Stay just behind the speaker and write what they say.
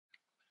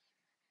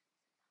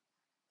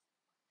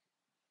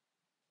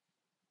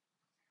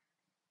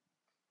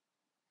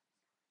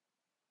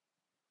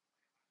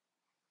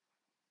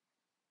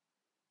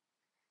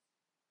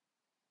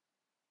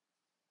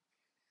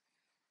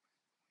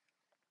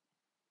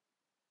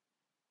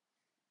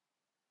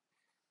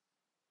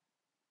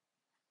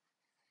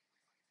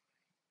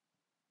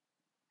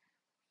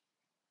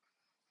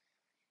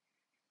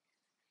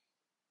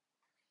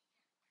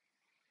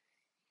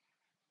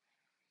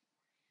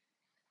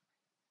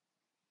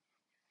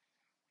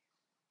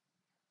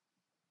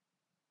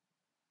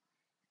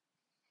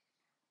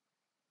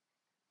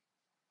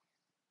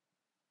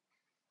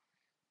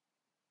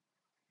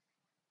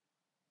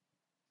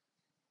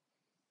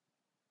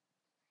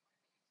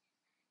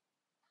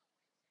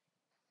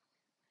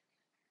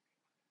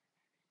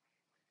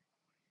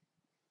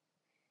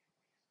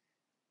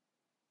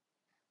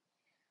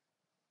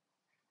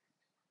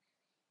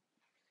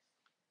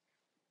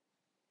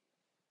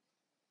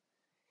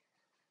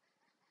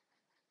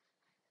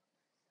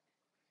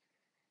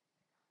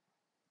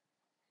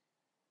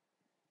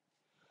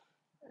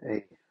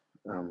Hey,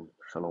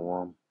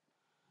 Shalom,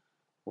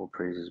 all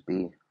praises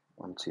be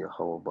unto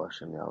Yahweh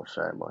Bashem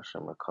Yahushai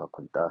Bashem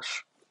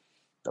Kodash.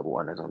 Double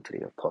honors unto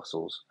the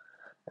apostles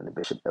and the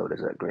bishop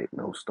elders at Great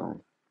Millstone,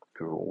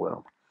 who rule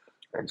well.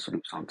 And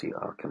salutes unto your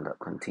Arkham that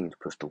continue to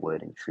push the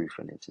word in truth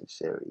and in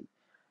sincerity.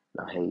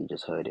 Now, hey, you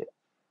just heard it,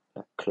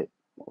 that clip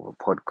of a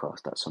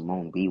podcast that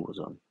Simone B was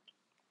on,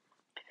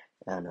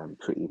 and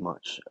pretty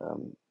much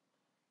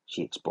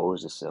she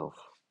exposed herself.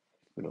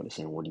 They're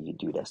saying, "What do you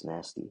do? That's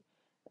nasty."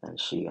 And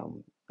she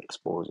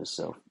exposed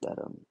herself that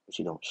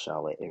she don't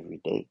shower every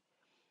day.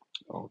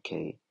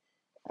 Okay,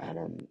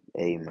 and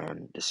hey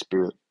man, the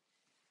spirit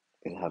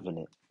is having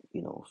it,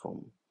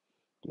 from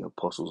the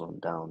apostles on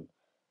down,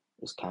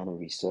 is kind of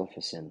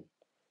resurfacing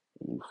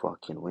in you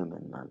fucking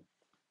women, man.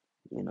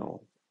 You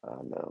know,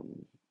 and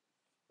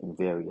in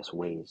various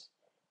ways,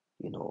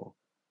 you know,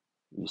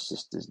 you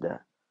sisters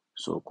that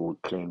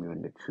so-called claim you're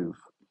in the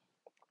truth,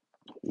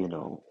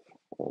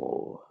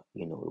 or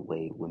the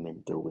way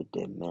women deal with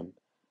their men,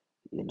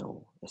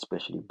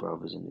 especially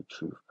brothers in the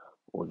truth,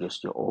 or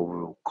just your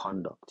overall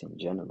conduct in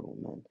general,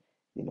 man,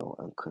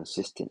 and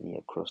consistently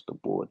across the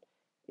board,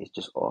 it's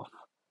just off.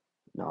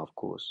 Now, of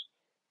course,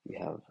 you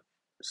have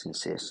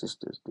sincere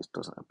sisters, this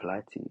doesn't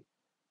apply to you,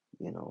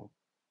 you know,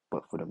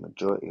 but for the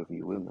majority of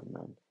you women,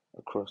 man,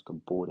 across the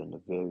board in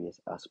the various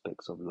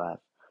aspects of life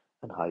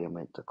and how you're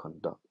meant to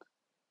conduct,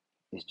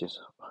 it's just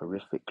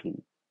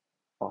horrifically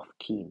off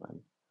key, man.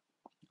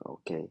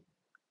 Okay,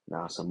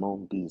 now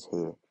Simone B's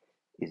here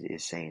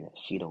is saying that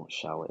she don't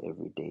shower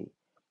every day,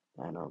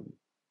 and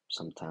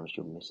sometimes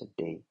she'll miss a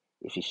day.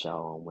 If she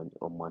shower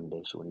on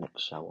Monday, she'll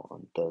next shower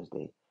on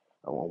Thursday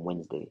or on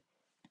Wednesday,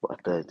 but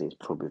a Thursday's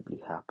probably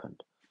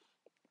happened,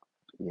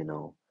 you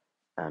know,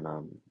 and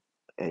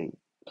hey,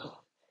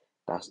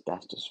 that's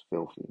just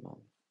filthy, man.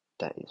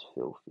 That is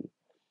filthy.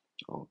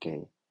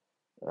 Okay,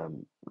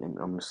 I'm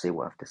gonna say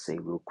what I have to say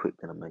real quick,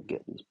 then I'm gonna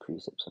get these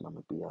precepts and I'm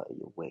gonna be out of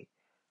your way.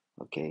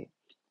 Okay,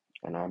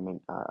 and I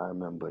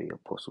remember the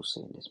apostle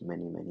saying this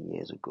many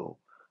years ago,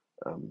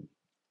 um,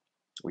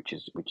 which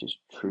is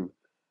true.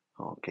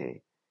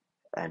 Okay,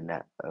 and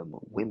that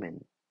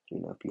women,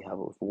 if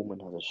a woman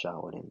has a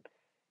shower, then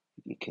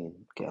you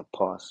can get a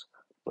pass.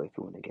 But if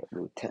you want to get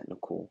real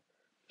technical,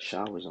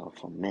 showers are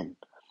for men.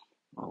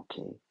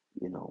 Okay,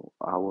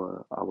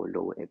 our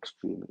lower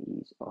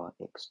extremities are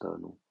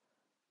external,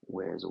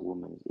 whereas a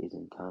woman's is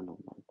internal,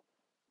 man.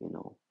 You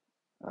know,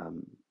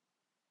 um,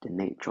 the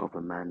nature of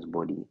a man's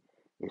body,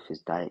 if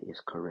his diet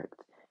is correct,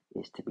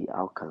 is to be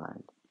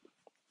alkaline.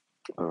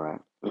 All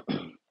right,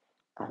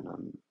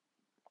 and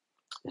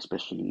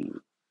especially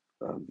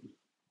um,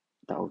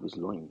 that of his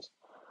loins.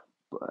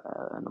 But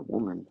and a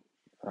woman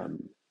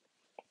um,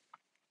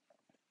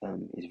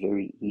 is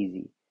very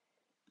easy,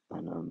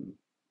 and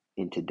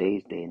in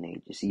today's day and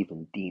age, it's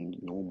even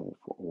deemed normal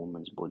for a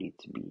woman's body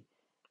to be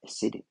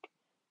acidic.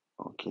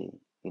 Okay,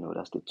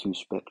 that's the two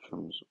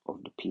spectrums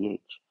of the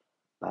pH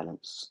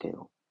balance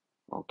scale.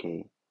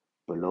 Okay,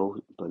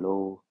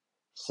 below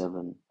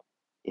 7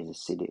 is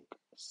acidic,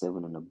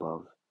 7 and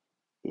above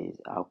is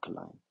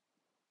alkaline.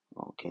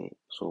 Okay,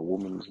 so a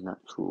woman's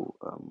natural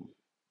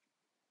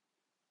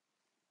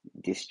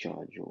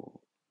discharge or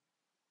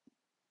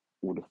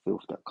all the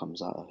filth that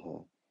comes out of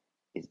her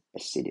is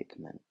acidic,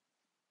 man.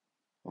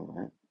 All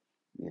right,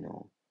 you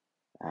know,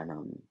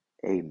 and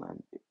hey,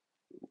 man,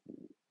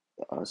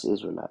 us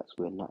Israelites,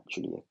 we're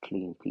naturally a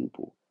clean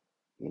people,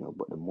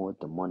 but the more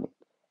demonic,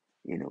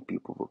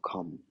 people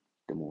become,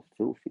 the more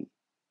filthy,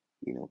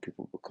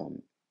 people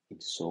become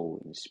in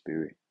soul, in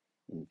spirit,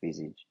 in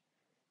visage,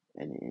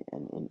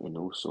 and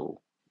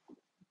also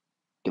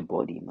the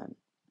body, man.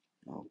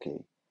 Okay,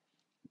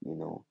 you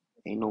know,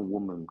 ain't no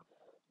woman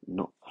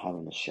not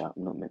having a shower,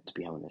 not meant to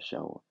be having a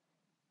shower.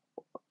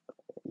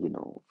 You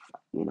know,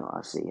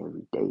 I say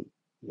every day.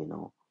 You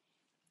know,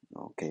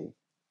 okay.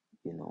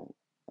 You know,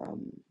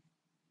 um,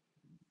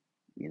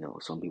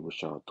 some people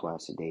shower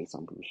twice a day,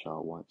 some people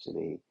shower once a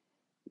day.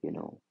 You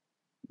know,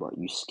 but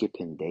you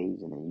skipping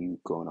days and then you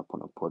going up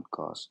on a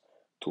podcast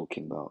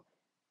talking about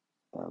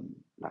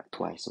like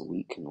twice a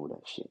week and all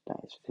that shit.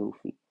 That is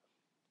filthy,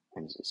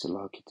 and it's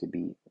lucky to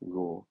be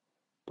raw,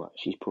 but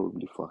she's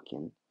probably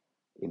fucking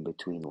in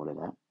between all of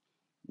that,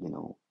 you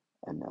know,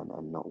 and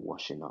not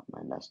washing up,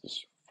 man. That's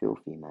just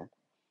filthy, man.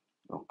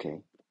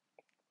 Okay,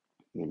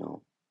 you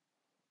know,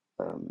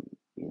 um,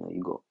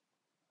 you got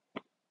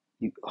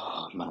you.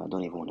 Oh man, I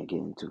don't even want to get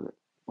into it,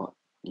 but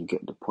you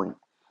get the point.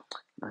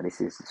 Now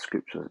this is the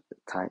scripture,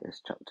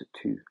 Titus chapter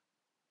 2,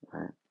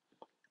 right?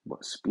 But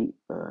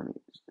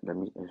let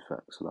me, in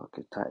fact, so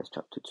like Titus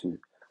chapter 2,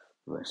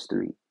 verse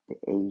 3, the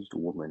aged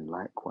woman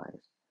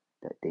likewise,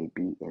 that they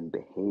be in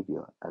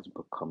behavior as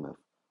becometh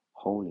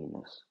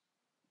holiness,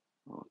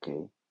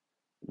 okay,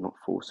 not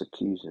false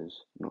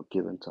accusers, not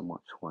given to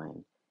much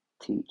wine,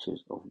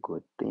 teachers of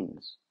good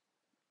things,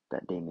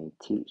 that they may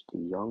teach the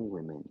young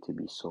women to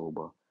be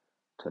sober,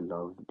 to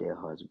love their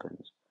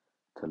husbands,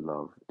 to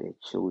love their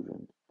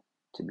children,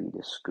 to be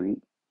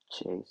discreet,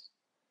 chaste,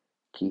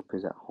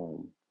 keepers at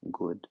home,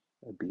 good,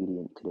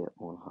 obedient to their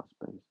own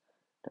husbands,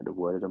 that the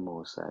word of the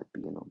Most High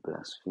be not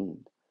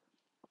blasphemed.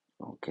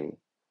 Okay,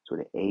 so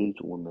the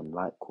aged woman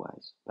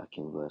likewise, back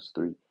in verse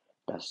 3,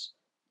 that's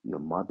your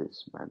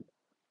mothers, man.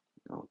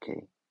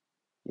 Okay,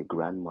 your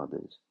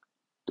grandmothers,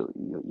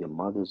 your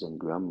mothers and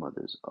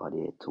grandmothers are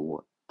there to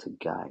what? To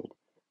guide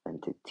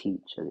and to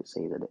teach, as it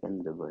says at the end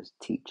of the verse,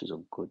 teachers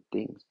of good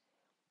things.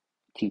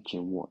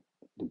 Teaching what?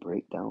 The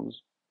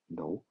breakdowns?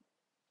 No.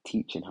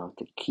 Teaching how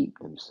to keep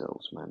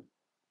themselves, man.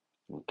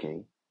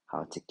 Okay,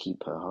 how to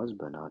keep her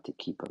husband, how to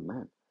keep a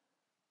man,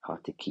 how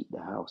to keep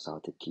the house, how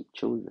to keep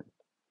children.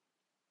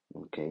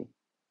 Okay,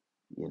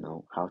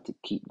 how to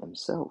keep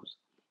themselves.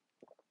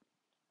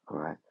 All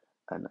right,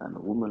 and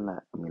a woman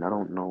like, I mean, I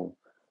don't know,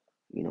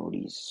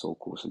 these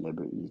so-called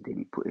celebrities, they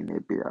be putting their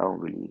bit. I don't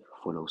really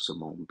follow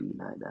Simone B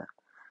like that.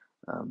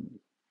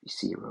 You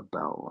see her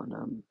about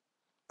on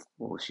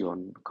what was she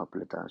on a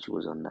couple of times? She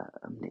was on that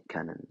Nick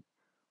Cannon,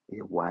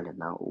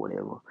 Wilding Out or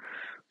whatever,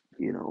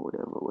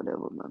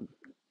 whatever, man,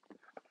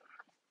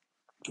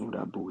 all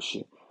that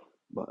bullshit.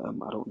 But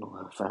I don't know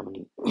her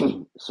family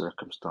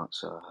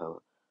circumstance,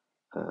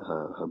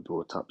 her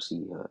brought up,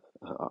 see her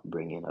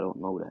upbringing. I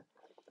don't know that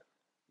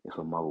if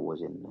her mother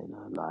was in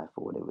her life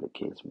or whatever the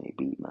case may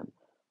be, man.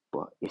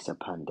 But it's a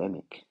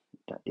pandemic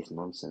that this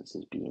nonsense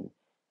is being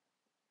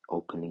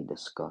openly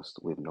discussed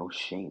with no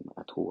shame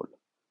at all.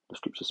 The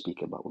scriptures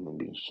speak about women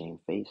being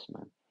shamefaced,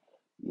 man.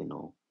 You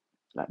know,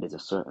 like there's a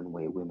certain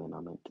way women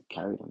are meant to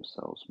carry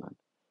themselves, man.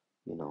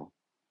 You know,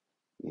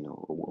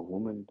 a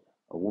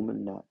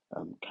woman that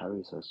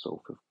carries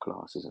herself with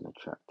class is an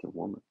attractive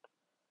woman.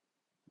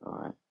 All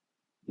right,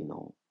 you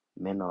know,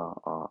 men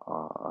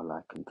are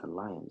likened to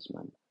lions,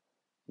 man.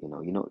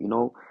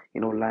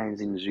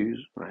 Lions in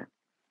zoos, right?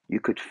 You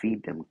could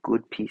feed them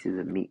good pieces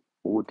of meat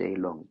all day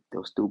long.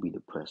 They'll still be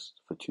depressed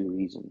for two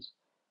reasons.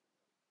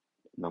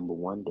 Number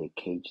one, they're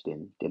caged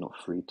in. They're not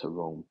free to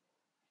roam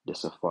the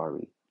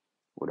safari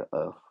or the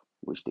earth,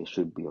 which they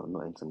should be, or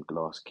not in some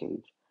glass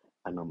cage.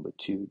 And number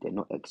two, they're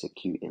not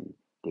executing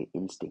their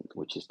instinct,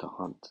 which is to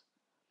hunt.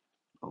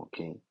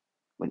 Okay?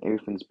 When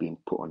everything's being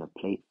put on a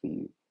plate for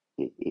you,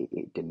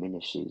 it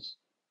diminishes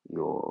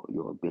your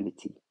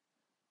ability.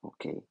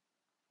 Okay?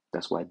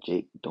 That's why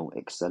Jake don't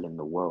excel in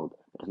the world.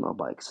 It's not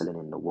about excelling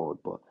in the world,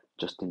 but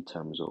just in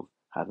terms of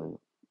having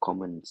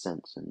common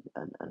sense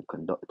and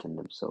conducting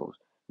themselves.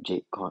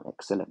 Jake can't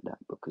excel at that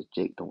because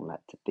Jake don't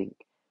like to think.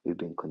 We've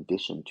been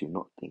conditioned to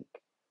not think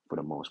for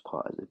the most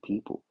part as a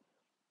people.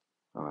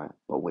 All right.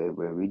 But we're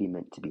really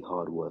meant to be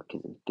hard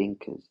workers and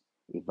thinkers,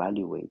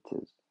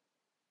 evaluators,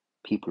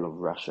 people of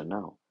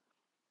rationale.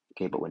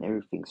 Okay, but when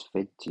everything's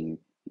fed to you,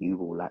 you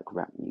will like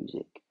rap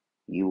music.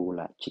 You will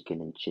like chicken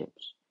and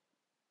chips.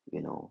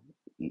 You know,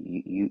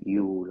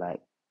 you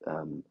like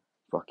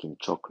fucking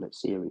chocolate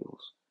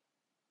cereals,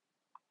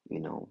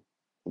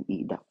 and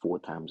eat that 4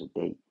 times a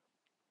day,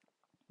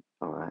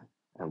 all right,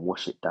 and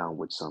wash it down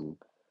with some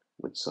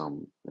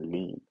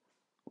lean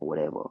or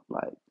whatever.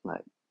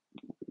 Like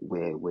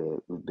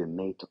we've been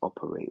made to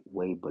operate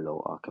way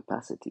below our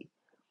capacity,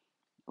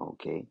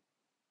 okay,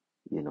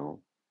 you know,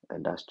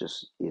 and that's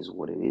just is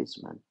what it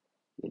is, man.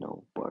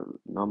 But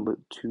number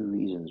two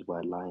reasons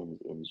why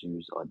lions in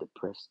zoos are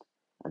depressed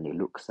and they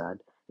look sad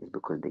is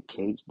because they're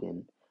caged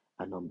in,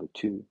 and number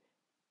two,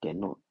 they're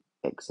not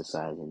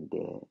exercising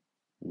their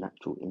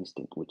natural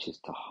instinct, which is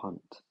to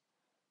hunt.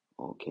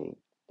 Okay,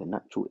 the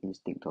natural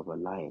instinct of a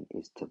lion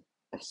is to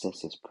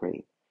assess its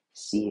prey,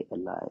 see it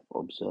alive,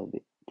 observe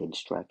it, then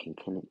strike and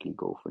clinically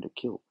go for the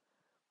kill.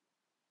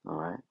 All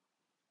right.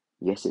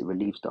 Yes, it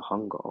relieves the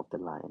hunger of the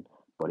lion,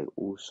 but it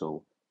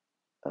also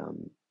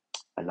um,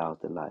 allows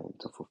the lion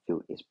to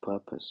fulfill its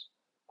purpose.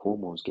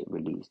 Hormones get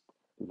released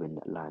when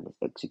that lion is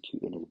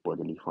executing his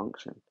bodily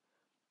function,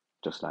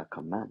 just like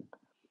a man.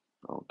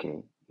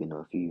 Okay,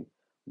 if you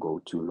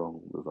go too long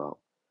without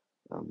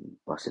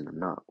busting a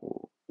nut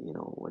or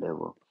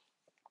whatever,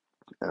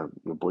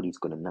 your body's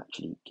gonna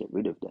naturally get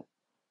rid of that.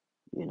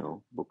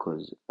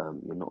 Because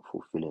you're not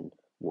fulfilling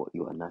what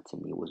your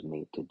anatomy was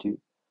made to do.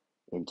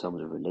 In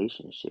terms of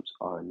relationships,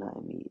 our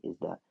anatomy is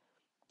that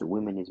the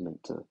woman is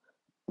meant to,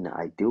 in the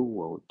ideal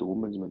world, the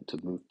woman's meant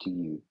to move to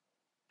you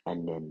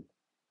and then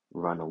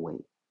run away.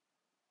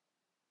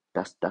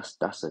 That's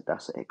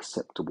an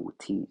acceptable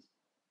tease.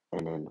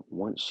 And then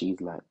once she's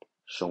like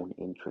shown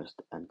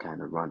interest and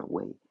kind of run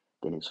away,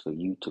 then it's for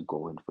you to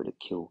go in for the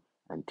kill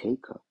and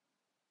take her.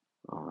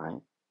 All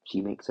right.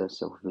 She makes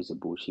herself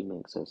visible. She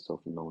makes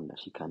herself known that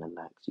she kind of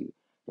likes you,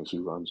 and she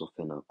runs off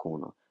in her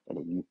corner, and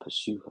then you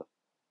pursue her.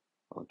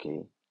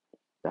 Okay.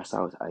 That's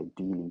how it's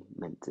ideally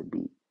meant to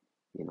be,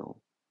 you know.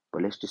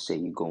 But let's just say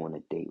you go on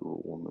a date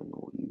with a woman,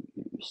 or you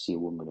see a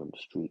woman on the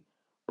street,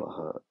 but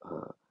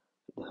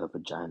her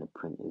vagina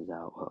print is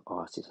out,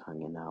 her ass is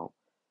hanging out.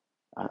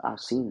 I've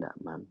seen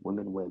that, man.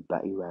 Women wear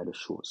batty rider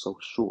shorts so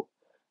short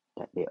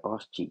that their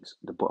ass cheeks,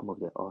 the bottom of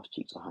their ass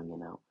cheeks are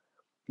hanging out.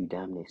 You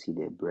damn near see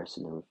their breasts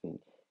and everything.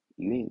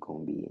 You ain't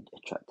gonna be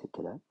attracted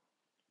to that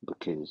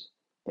because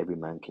every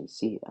man can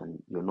see it,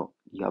 and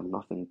you have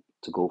nothing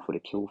to go for the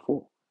kill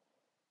for.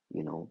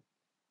 You know,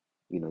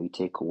 you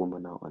take a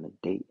woman out on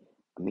a date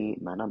Me,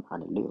 man, I'm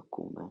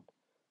analytical, man.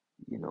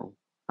 You know,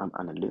 I'm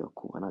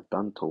analytical, and I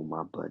done told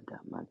my bud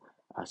that, man.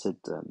 I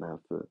said to her, man,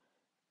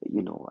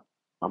 you know,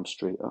 I'm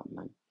straight up,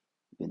 man.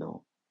 You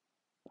know,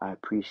 I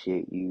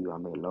appreciate you, I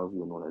may love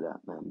you and all of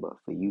that, man. But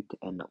for you to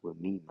end up with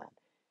me, man,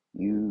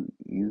 you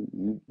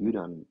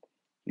done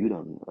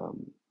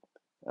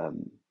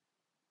um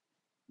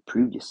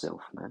prove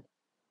yourself, man.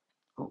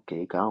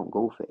 Okay, 'cause I don't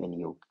go for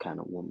any old kind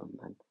of woman,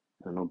 man.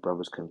 I know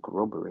brothers can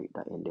corroborate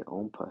that in their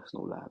own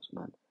personal lives,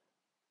 man.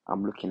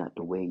 I'm looking at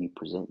the way you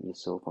present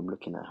yourself. I'm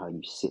looking at how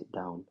you sit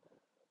down.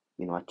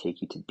 You know, I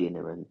take you to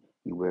dinner and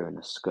you're wearing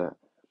a skirt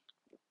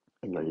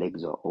and your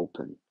legs are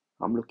open.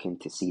 I'm looking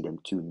to see them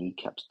two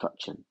kneecaps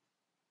touching,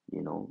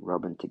 you know,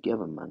 rubbing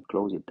together, man.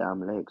 Close your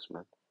damn legs,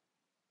 man.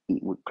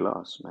 Eat with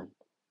class, man.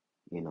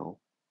 You know,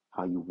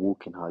 how you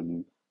walking, how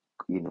you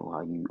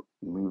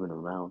moving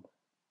around,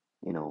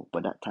 you know.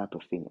 But that type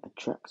of thing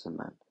attracts a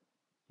man,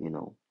 you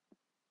know.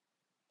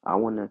 I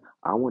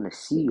wanna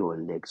see your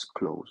legs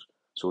close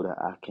so that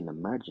I can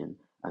imagine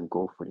and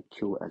go for the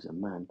kill as a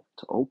man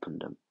to open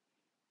them,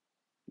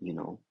 you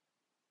know.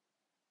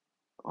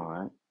 All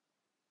right.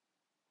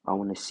 I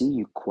want to see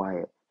you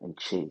quiet and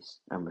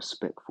chaste and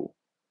respectful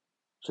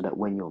so that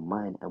when you're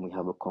mine and we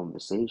have a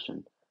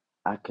conversation,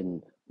 I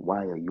can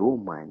wire your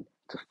mind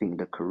to think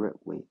the correct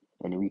way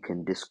and we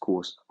can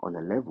discourse on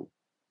a level,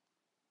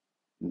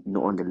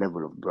 not on the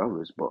level of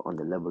brothers, but on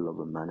the level of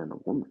a man and a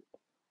woman.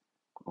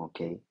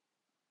 Okay.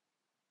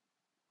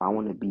 I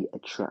want to be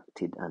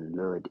attracted and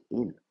lured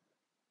in.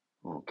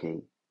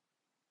 Okay.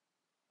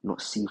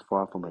 Not see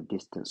far from a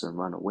distance and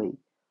run away.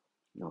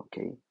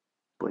 Okay.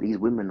 But these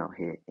women out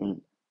here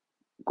ain't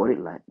got it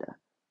like that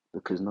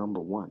because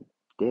number one,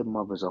 their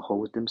mothers are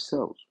hoes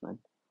themselves, man.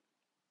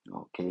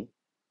 Okay.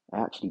 I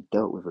actually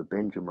dealt with a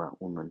Benjamin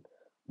woman,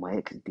 my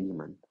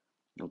ex-demon.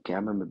 Okay, I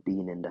remember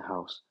being in the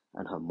house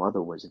and her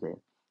mother was there,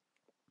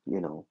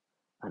 you know,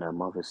 and her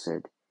mother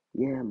said,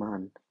 yeah,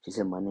 man. She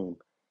said my name.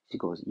 She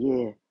goes,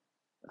 yeah,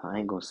 I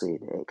ain't gonna say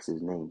the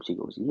ex's name. She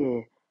goes,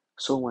 yeah,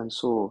 so and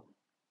so,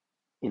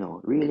 you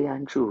know, really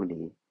and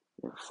truly,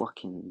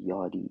 fucking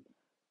yardy,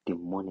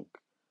 demonic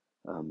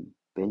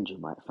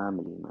Benjamite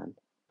family, man.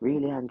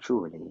 Really and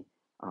truly,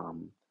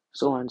 um,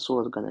 so and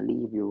so is gonna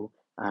leave you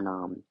and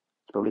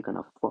he's probably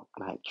gonna fuck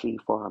like 3,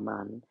 4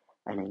 man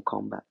and then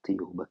come back to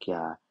you. But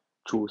yeah,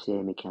 true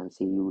say me can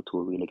see you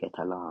two really get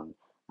along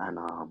and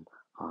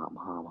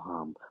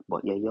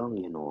but you're young,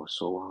 you know,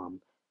 so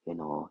you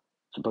know,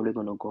 she's probably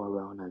gonna go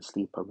around and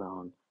sleep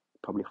around,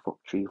 probably fuck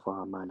 3,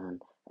 4 man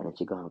and then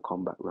she gonna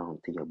come back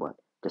round to you, but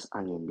just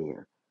hang in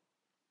there,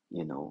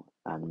 you know,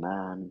 and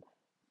man,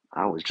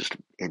 I was just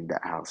in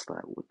that house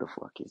like, what the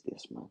fuck is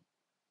this, man?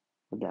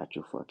 What the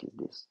actual fuck is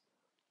this?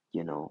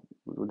 You know,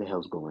 what the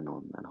hell's going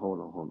on, man? Hold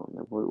on,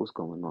 man. What's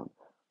going on?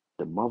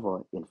 The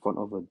mother in front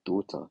of her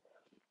daughter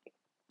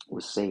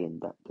was saying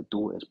that the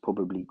daughter is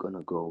probably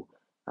gonna go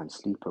and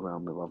sleep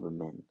around with other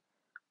men,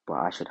 but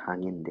I should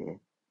hang in there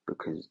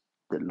because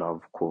the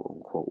love, quote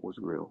unquote, was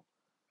real.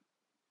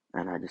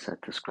 And I just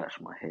had to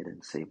scratch my head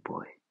and say,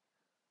 boy,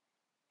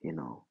 you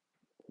know,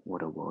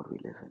 what a world we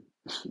live in.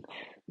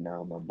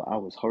 No, man, but I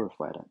was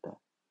horrified at that,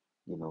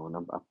 you know, and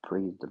I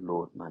praise the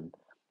Lord, man,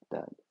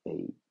 that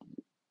a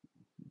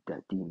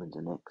that demon's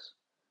an ex,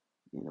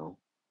 you know.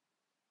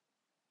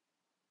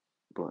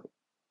 But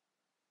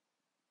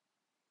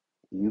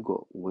you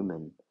got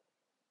women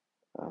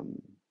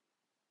um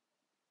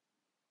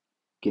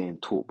getting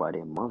taught by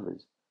their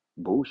mothers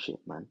bullshit,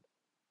 man,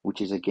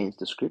 which is against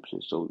the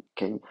scriptures. So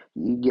can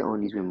you get on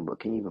these women, but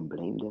can you even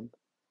blame them?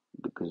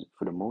 Because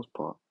for the most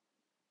part,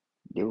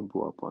 they were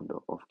brought up under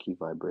off-key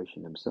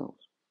vibration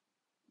themselves,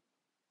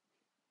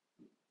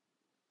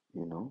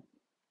 you know.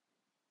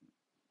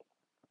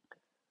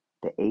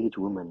 The age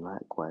women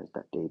likewise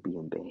that they be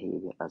in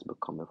behavior as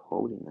becometh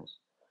holiness,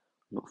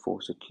 not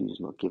false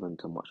accused, not given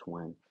to much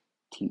wine,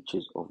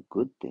 teachers of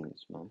good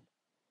things, man.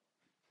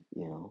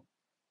 You know,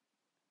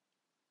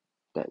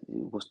 that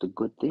what's the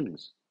good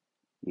things?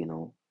 You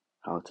know,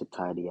 how to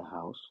tidy a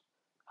house,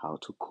 how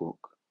to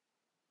cook,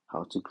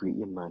 how to greet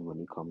your man when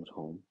he comes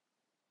home,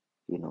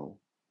 you know.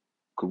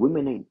 Because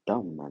women ain't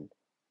dumb, man.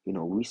 You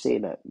know, we say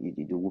that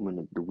the woman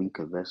is the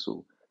weaker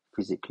vessel,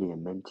 physically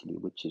and mentally,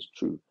 which is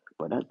true.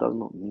 But that does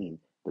not mean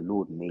the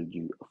Lord made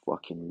you a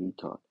fucking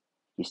retard.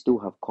 You still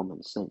have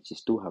common sense. You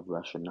still have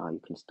rationale. You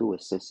can still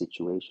assess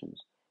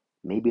situations.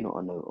 Maybe not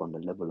on the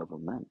level of a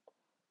man,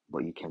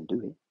 but you can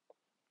do it.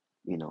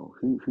 You know,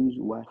 whose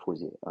wife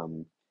was it?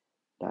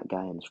 That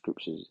guy in the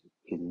scriptures.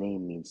 His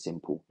name means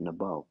simple.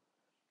 Nabal.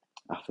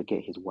 I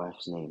forget his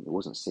wife's name. It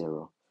wasn't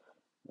Sarah.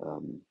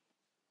 Um,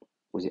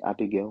 was it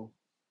Abigail?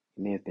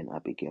 It may have been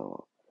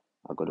Abigail.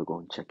 I gotta go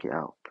and check it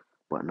out.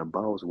 But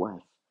Nabal's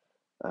wife,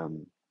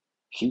 um,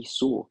 she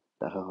saw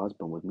that her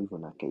husband was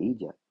moving like an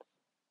idiot,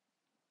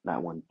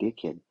 like one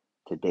dickhead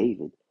to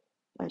David,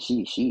 and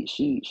she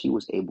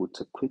was able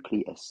to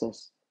quickly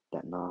assess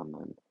that nah,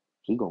 man,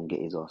 he gonna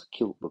get his ass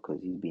killed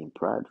because he's being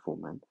prideful,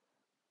 man.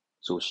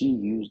 So she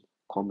used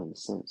common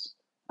sense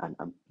and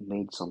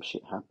made some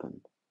shit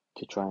happen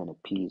to try and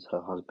appease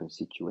her husband's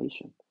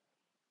situation.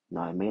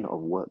 Now it may not have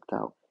worked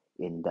out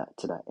in that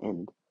to that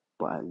end,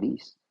 but at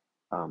least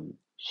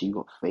she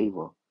got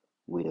favor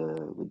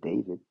with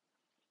David,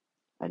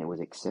 and it was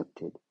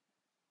accepted,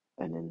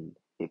 and then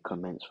it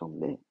commenced from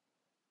there,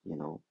 you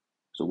know.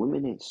 So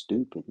women ain't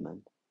stupid,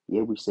 man.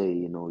 Yeah, we say,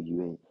 you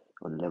ain't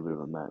on the level of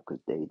a man because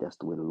that's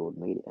the way the Lord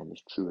made it, and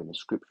it's true and it's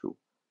scriptural.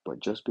 But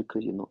just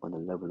because you're not on the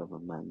level of a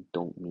man,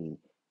 don't mean,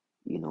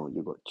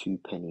 you got two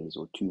pennies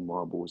or two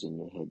marbles in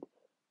your head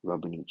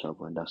rubbing each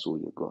other and that's all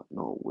you got.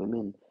 No,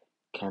 women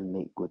can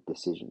make good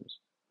decisions.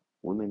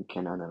 Women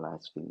can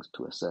analyze things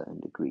to a certain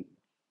degree,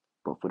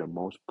 but for the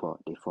most part,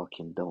 they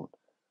fucking don't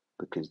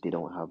because they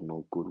don't have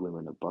no good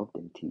women above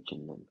them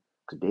teaching them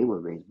because they were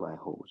raised by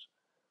hoes,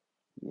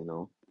 you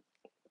know.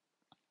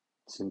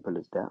 Simple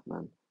as that,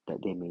 man.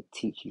 That they may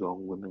teach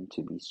young women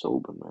to be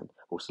sober, man.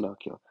 Or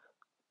Slakia,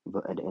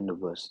 but at the end of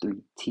verse 3,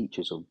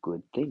 teachers of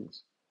good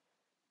things.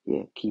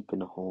 Yeah,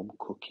 keeping a home,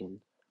 cooking,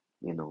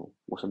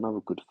 What's another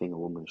good thing a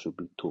woman should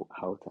be taught?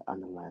 How to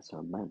analyze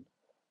her man,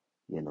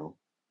 you know.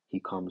 He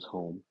comes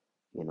home,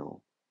 you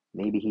know,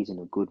 maybe he's in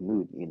a good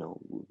mood,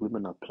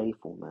 Women are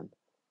playful, man.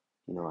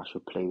 I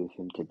should play with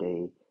him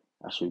today.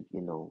 I should,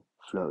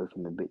 flirt with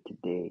him a bit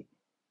today.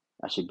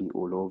 I should be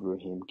all over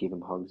him, give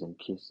him hugs and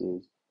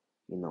kisses,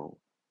 you know,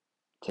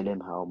 tell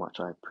him how much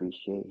I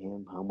appreciate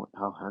him,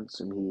 how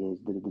handsome he is.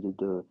 Da, da, da, da,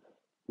 da.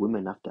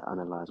 Women have to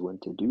analyze when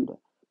to do that,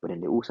 but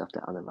then they also have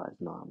to analyze,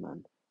 nah,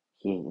 man,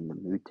 he ain't in the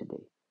mood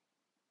today.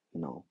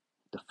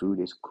 The food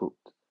is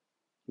cooked,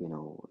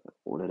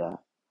 all of that,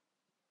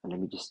 and let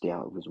me just stay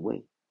out of his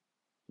way,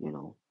 you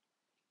know.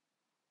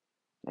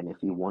 And if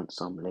he wants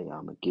some later,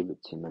 I'm gonna give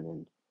it to him and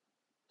then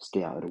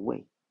stay out of the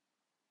way,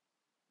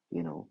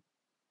 you know.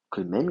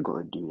 Cause men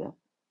gotta do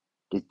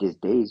that. There's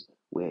days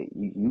where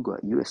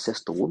you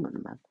assess the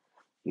woman, man.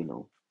 You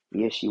know,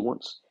 yeah, she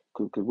wants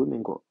because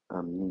women got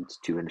needs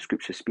too, and the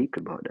scriptures speak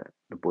about that.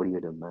 The body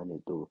of the man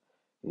is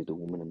the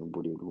woman, and the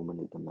body of the woman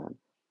is the man.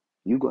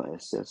 You gotta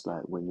assess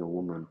like when your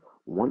woman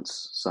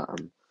wants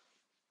something,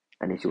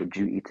 and it's your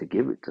duty to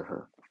give it to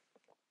her.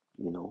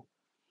 You know,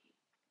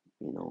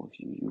 if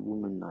you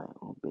woman like,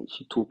 oh, bitch,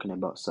 she talking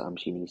about something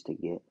she needs to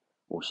get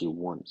or she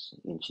wants,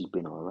 and she's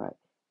been alright,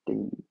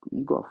 then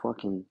you gotta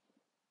fucking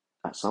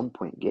at some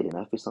point get it.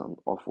 Now, if it's something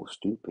awful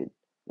stupid,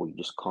 or you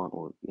just can't,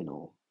 or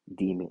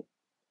deem it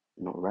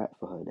not right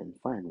for her, then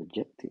fine,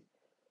 reject it.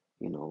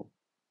 You know,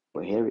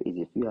 but here it is.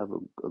 If you have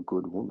a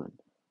good woman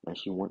and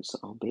she wants,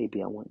 oh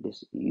baby, I want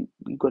this, you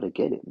gotta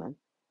get it, man.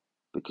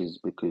 Because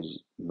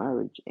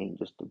marriage ain't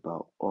just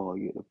about, oh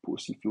yeah, the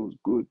pussy feels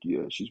good,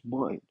 yeah, she's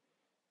mine.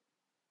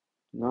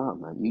 Nah,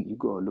 man, you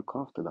gotta look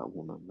after that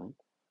woman, man.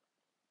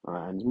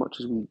 Alright, and as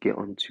much as we get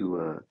onto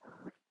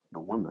the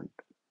woman,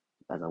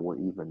 as I was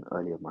even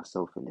earlier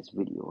myself in this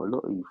video, a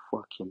lot of you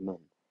fucking men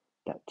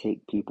that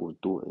take people's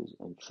daughters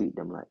and treat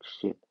them like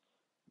shit,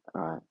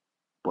 alright?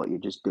 But you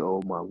just do,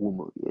 oh my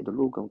woman, yeah, the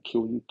Lord gonna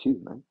kill you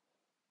too, man.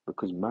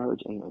 Because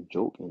marriage ain't a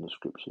joke in the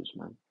scriptures,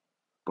 man.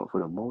 But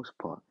for the most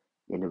part,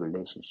 in the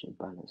relationship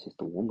balance, it's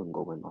the woman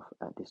going off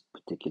at this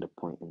particular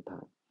point in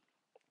time.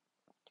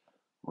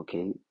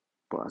 Okay?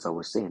 But as I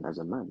was saying, as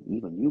a man,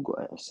 even you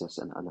gotta assess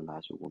and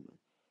analyze your woman.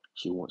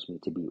 She wants me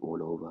to be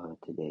all over her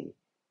today.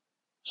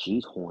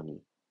 She's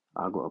horny.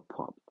 I got a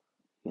pop,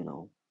 you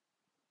know.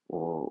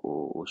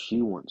 Or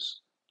she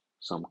wants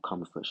some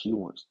comfort. She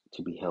wants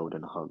to be held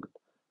and hugged,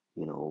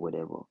 or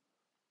whatever.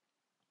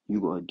 You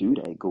gotta do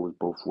that. It goes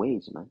both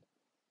ways, man.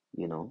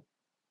 You know.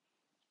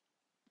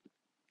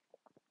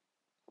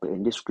 But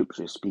in this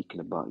scripture, it's speaking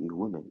about you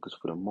women, because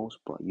for the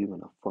most part, you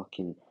men are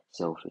fucking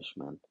selfish,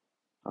 man.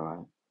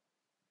 Alright?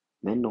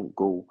 Men don't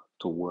go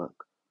to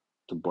work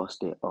to bust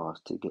their ass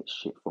to get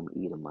shit from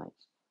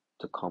Edomites,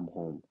 to come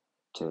home,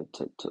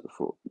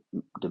 for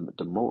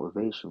the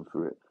motivation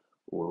for it,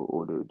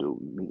 or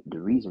the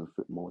reason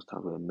for it most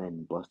times where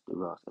men bust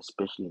their ass,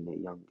 especially in their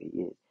younger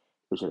years,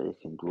 is so that they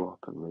can grow up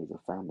and raise a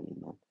family,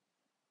 man.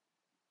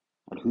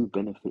 And who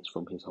benefits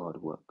from his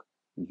hard work?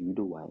 You,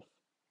 the wife,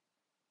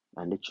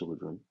 and the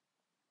children,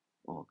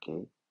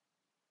 okay?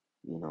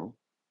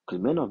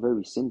 Because men are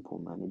very simple,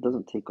 man. It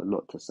doesn't take a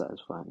lot to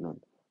satisfy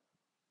men.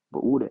 But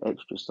all the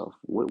extra stuff,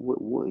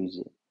 what is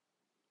it?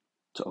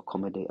 To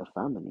accommodate a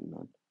family,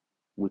 man.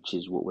 Which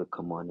is what we're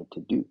commanded to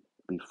do.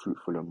 Be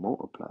fruitful and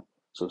multiply.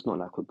 So it's not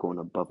like we're going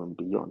above and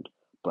beyond.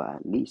 But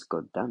at least,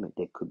 god damn it,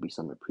 there could be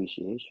some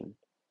appreciation.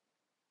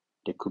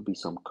 There could be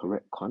some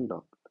correct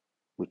conduct,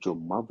 which your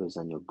mothers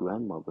and your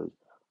grandmothers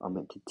are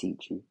meant to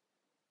teach you.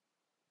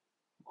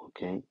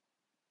 Okay?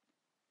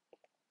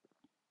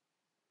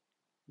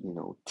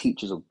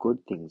 Teachers of good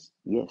things.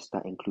 Yes,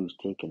 that includes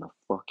taking a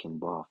fucking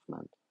bath,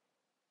 man.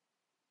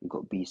 You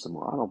got to be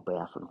somewhere. I don't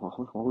bath.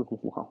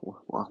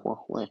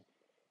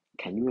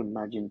 Can you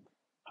imagine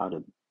how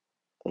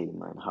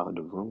how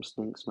the room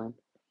stinks, man?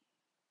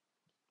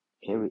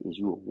 Here it is,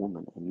 you're a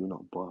woman and you're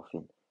not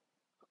bathing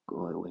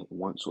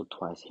once or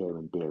twice here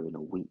and there in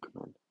a week,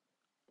 man.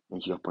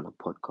 And you're up on a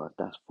podcast.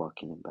 That's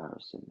fucking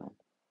embarrassing, man.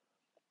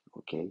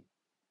 Okay?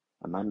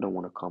 A man don't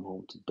want to come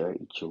home to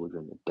dirty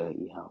children, a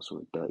dirty house, or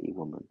a dirty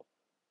woman.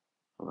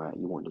 All right,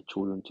 you want the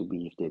children to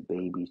be, if they're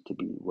babies, to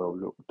be well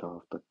looked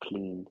after,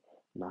 cleaned,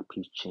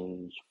 nappies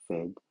changed,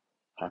 fed,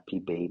 happy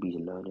babies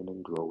learning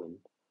and growing.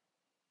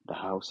 The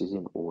house is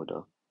in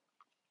order,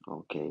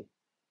 okay,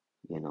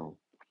 you know,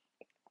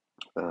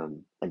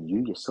 and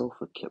you yourself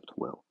are kept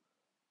well,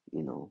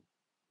 you know,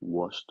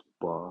 washed,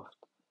 bathed,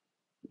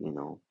 you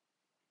know,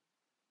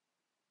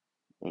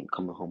 ain't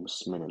coming home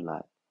smelling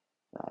like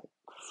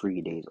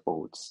 3 days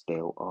old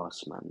stale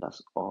ass, man.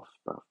 That's off,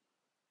 bro.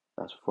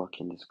 That's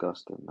fucking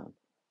disgusting, man.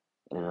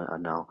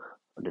 And now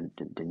the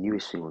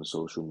newest thing on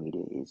social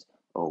media is,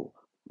 oh,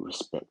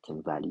 respect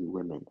and value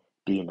women.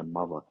 Being a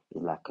mother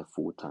is like a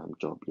full-time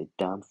job. You're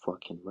damn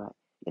fucking right.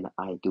 In an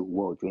ideal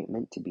world, you ain't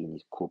meant to be in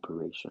these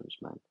corporations,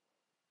 man.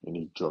 In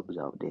these jobs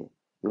out there.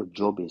 Your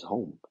job is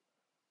home.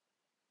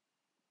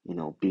 You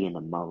know, being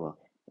a mother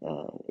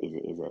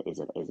is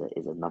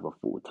another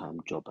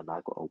full-time job, and I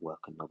gotta work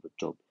another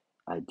job.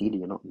 Ideally,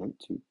 you're not meant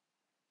to.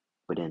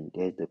 But then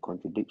there's the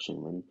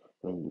contradiction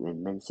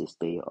when men say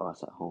stay your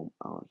ass at home,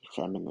 oh,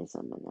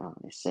 feminism and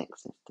it's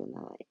sexist and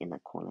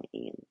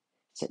inequality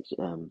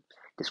and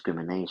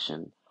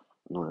discrimination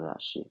and all of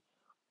that shit.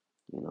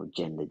 You know,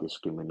 gender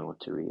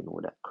discriminatory and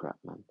all that crap,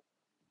 man.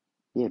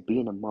 Yeah,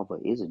 being a mother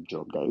is a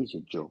job. That is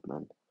your job,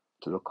 man.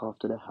 To look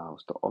after the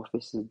house. The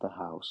office is the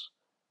house,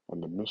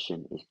 and the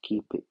mission is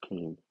keep it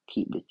clean,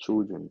 keep the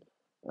children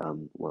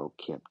well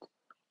kept,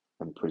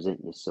 and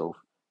present yourself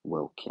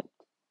well kept.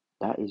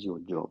 That is your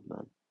job,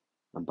 man.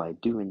 And by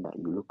doing that,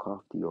 you look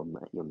after your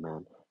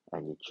man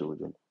and your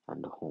children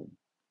and the home.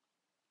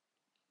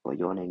 But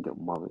you ain't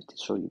got mothers to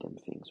show you them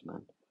things,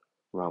 man.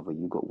 Rather,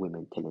 you got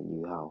women telling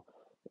you how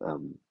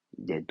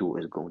their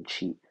daughters go and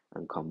cheat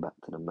and come back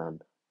to the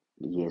man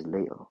years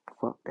later.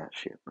 Fuck that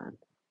shit, man.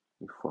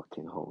 You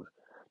fucking hoes.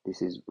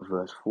 This is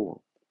verse 4.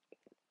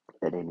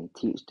 That they may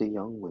teach the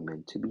young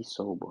women to be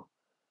sober,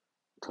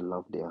 to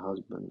love their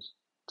husbands,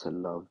 to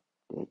love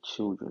their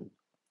children,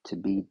 to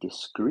be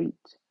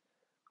discreet.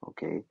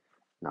 Okay?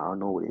 Now I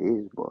know what it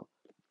is, but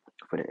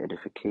for the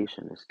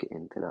edification, let's get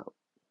into that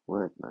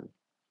word, man.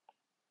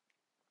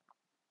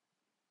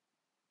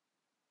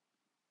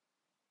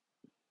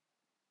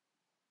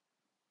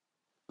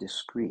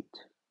 Discreet.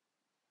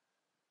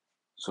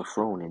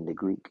 Sophron in the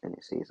Greek, and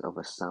it says of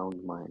a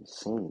sound mind,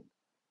 sane,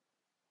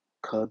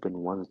 curbing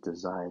one's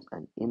desires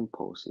and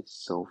impulses,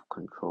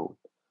 self-controlled.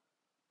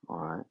 All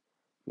right,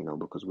 you know,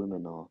 because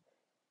women are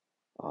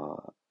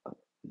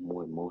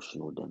more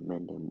emotional than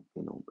men. They,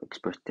 you know,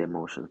 express their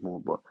emotions more.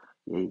 But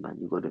yeah, man,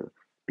 you gotta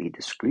be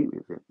discreet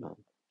with it, man.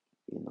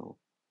 You know,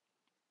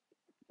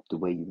 the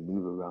way you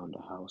move around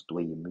the house, the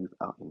way you move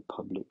out in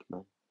public,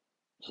 man.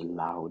 Just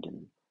loud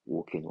and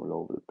walking all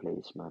over the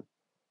place, man.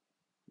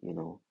 You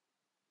know,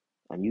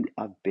 and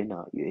I've been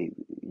out. You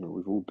know,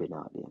 we've all been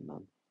out there,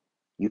 man.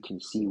 You can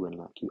see when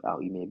like you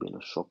out, you may be in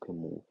a shopping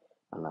mall,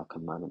 and like a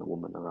man and a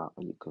woman are out,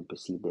 and you can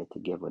perceive they're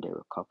together. They're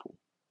a couple.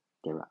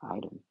 They're an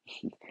item.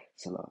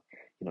 So like,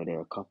 you know, they're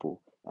a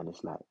couple, and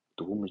it's like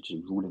the woman's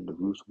just ruling the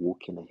roost,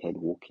 walking ahead,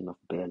 walking off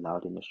bare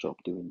loud in the shop,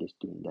 doing this,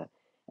 doing that.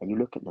 And you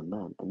look at the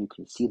man, and you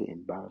can see the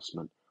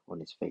embarrassment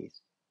on his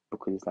face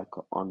because it's like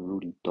an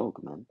unruly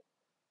dog, man.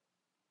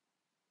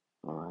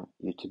 All right,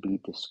 you're to be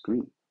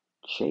discreet,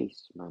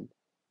 chaste, man.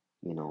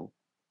 You know,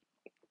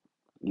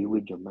 you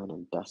with your man,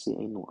 and that's it.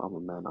 Ain't no other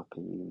man up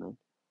in you, man.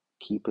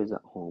 Keepers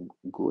at home,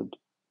 good.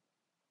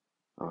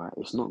 All right,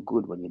 it's not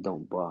good when you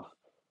don't bath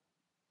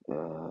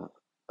uh,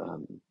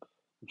 um,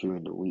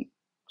 during the week,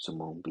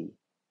 Simone B. And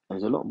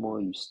there's a lot more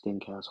of you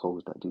stink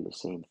assholes that do the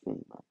same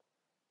thing, man.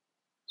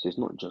 So it's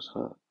not just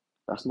her.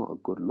 That's not a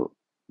good look,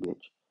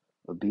 bitch.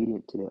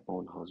 Obedient to their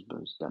own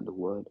husbands, that the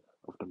word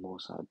of the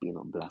Most High be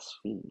not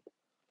blasphemed.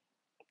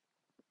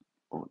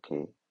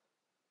 Okay,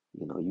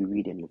 you know, you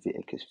read in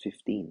Leviticus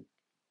 15,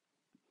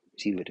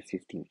 it's either the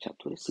 15th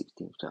chapter or the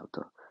 16th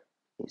chapter.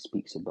 It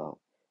speaks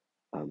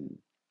um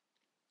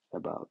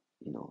about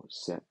you know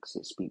sex.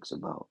 It speaks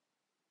about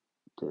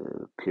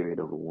the period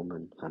of a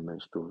woman, her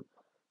menstrual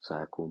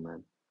cycle,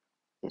 man.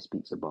 It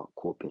speaks about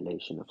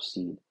copulation of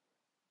seed.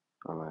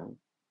 All right,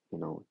 you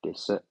know, they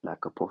set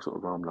like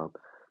Apostle Ramlab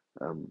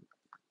um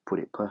put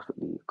it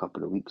perfectly a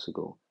couple of weeks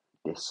ago.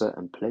 There's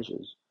certain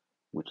pleasures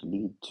which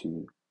lead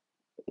to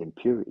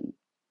impurity.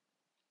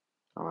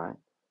 All right,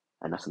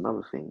 and that's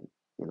another thing.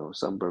 You know,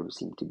 some brothers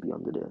seem to be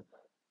under the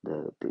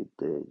the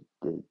the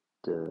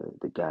the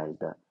the guys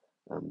that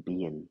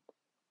being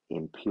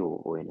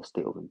impure or in a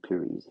state of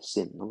impurity is a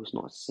sin. No, it's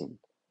not a sin.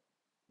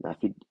 Now,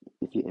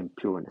 if you're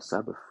impure on the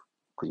Sabbath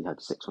because you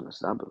had sex on the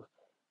Sabbath,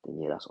 then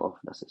yeah, that's off.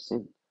 That's a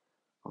sin.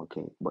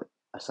 Okay, but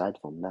aside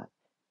from that,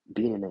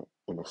 being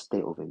in a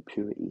state of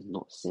impurity is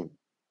not sin.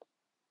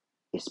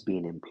 It's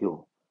being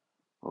impure.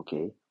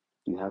 Okay,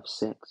 you have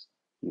sex,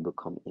 you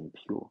become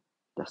impure.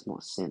 That's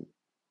not sin.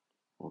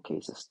 Okay,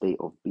 it's a state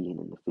of being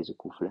in the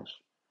physical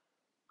flesh.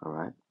 All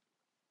right,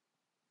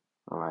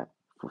 all right.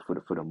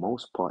 For the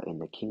most part in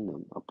the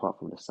kingdom, apart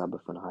from the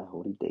Sabbath and high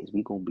holy days,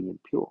 we gonna be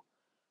impure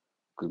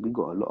because we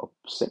got a lot of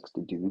sex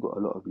to do. We got a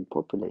lot of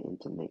repopulating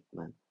to make,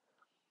 man,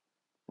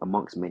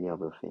 amongst many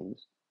other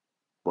things.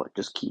 But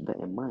just keep that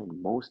in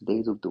mind. Most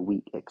days of the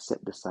week,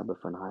 except the Sabbath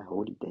and high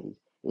holy days,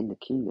 in the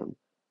kingdom,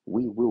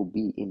 we will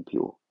be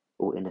impure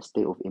or in a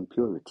state of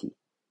impurity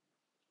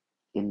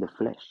in the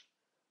flesh.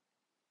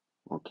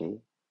 Okay?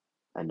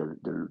 And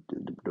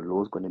the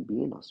law's going to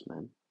be in us,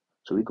 man.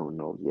 So we're going to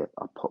know, yeah,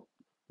 I popped,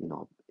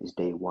 it's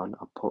day one,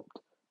 I popped.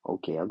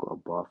 Okay, I got a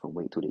bath and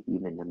wait till the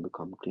evening and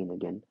become clean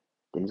again.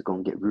 Then it's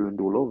going to get ruined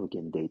all over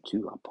again. Day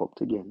two, I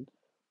popped again.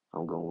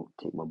 I'm going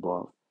to take my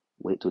bath,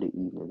 wait till the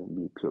evening and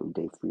be pure.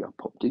 Day three, I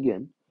popped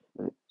again.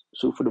 Right?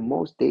 So for the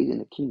most days in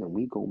the kingdom,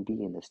 we going to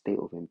be in a state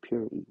of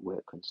impurity where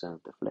it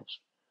concerns the flesh.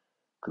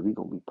 Because we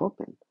going to be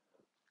popping.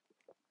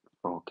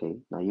 Okay,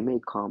 now you may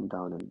calm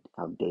down and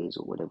have days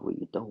or whatever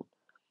you don't.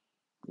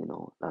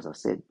 As I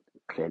said,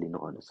 clearly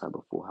not on the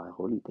Sabbath or high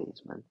holy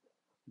days, man.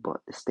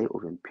 But the state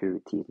of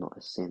impurity is not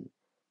a sin.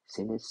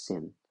 Sin is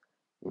sin.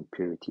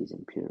 Impurity is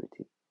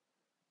impurity.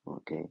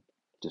 Okay?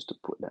 Just to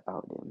put that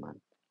out there, man.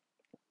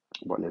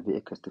 But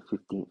Leviticus, the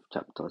 15th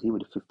chapter, either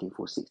the 15th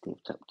or 16th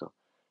chapter,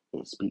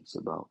 it speaks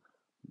about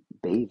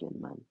bathing,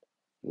 man.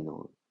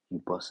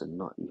 You bust a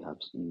nut, you have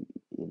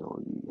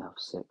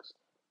sex,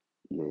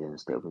 you're in a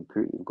state of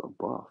impurity, you've got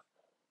a bath.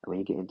 And when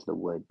you get into the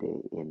word there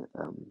in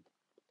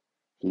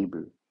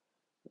Hebrew,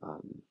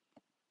 um,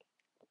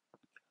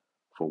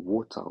 for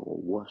water or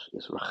wash,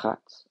 is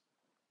rachatz,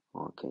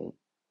 okay,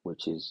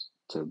 which is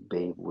to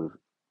bathe with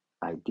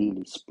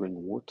ideally spring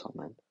water,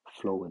 man,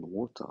 flowing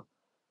water,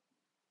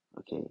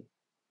 okay.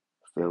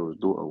 Pharaoh's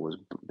daughter was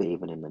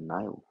bathing in the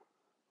Nile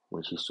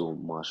when she saw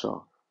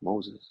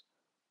Moses,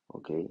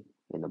 okay,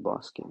 in the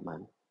basket,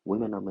 man.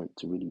 Women are meant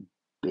to really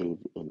bathe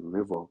in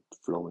river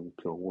flowing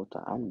pure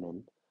water, and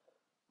men,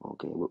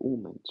 okay, we're all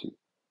meant to,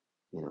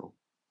 you know.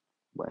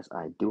 But it's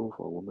ideal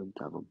for a woman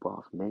to have a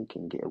bath. Men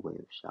can get away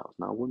with showers.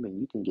 Now, women,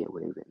 you can get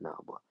away with it now,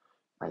 but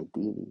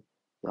ideally,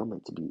 you're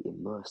meant to be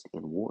immersed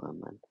in water,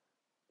 man.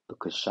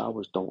 Because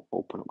showers don't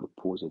open up the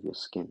pores of your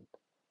skin,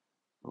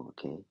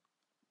 okay?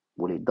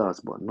 Well, it does,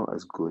 but not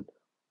as good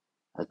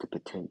as the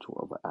potential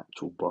of an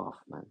actual bath,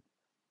 man.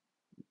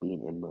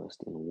 Being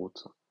immersed in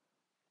water,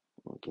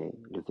 okay?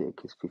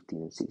 Leviticus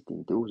 15 and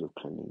 16 deals with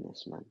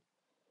cleanliness, man.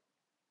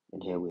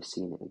 And here we're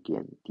seeing it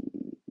again.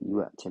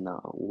 You acting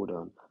out of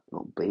order,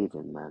 not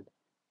bathing, man.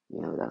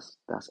 That's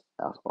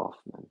off,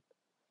 man.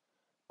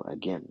 But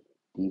again,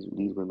 these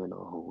women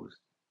are hoes.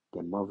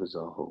 Their mothers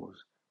are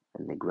hoes,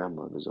 and their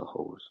grandmothers are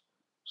hoes.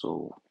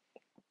 So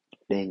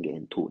they ain't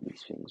getting taught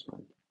these things,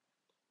 man.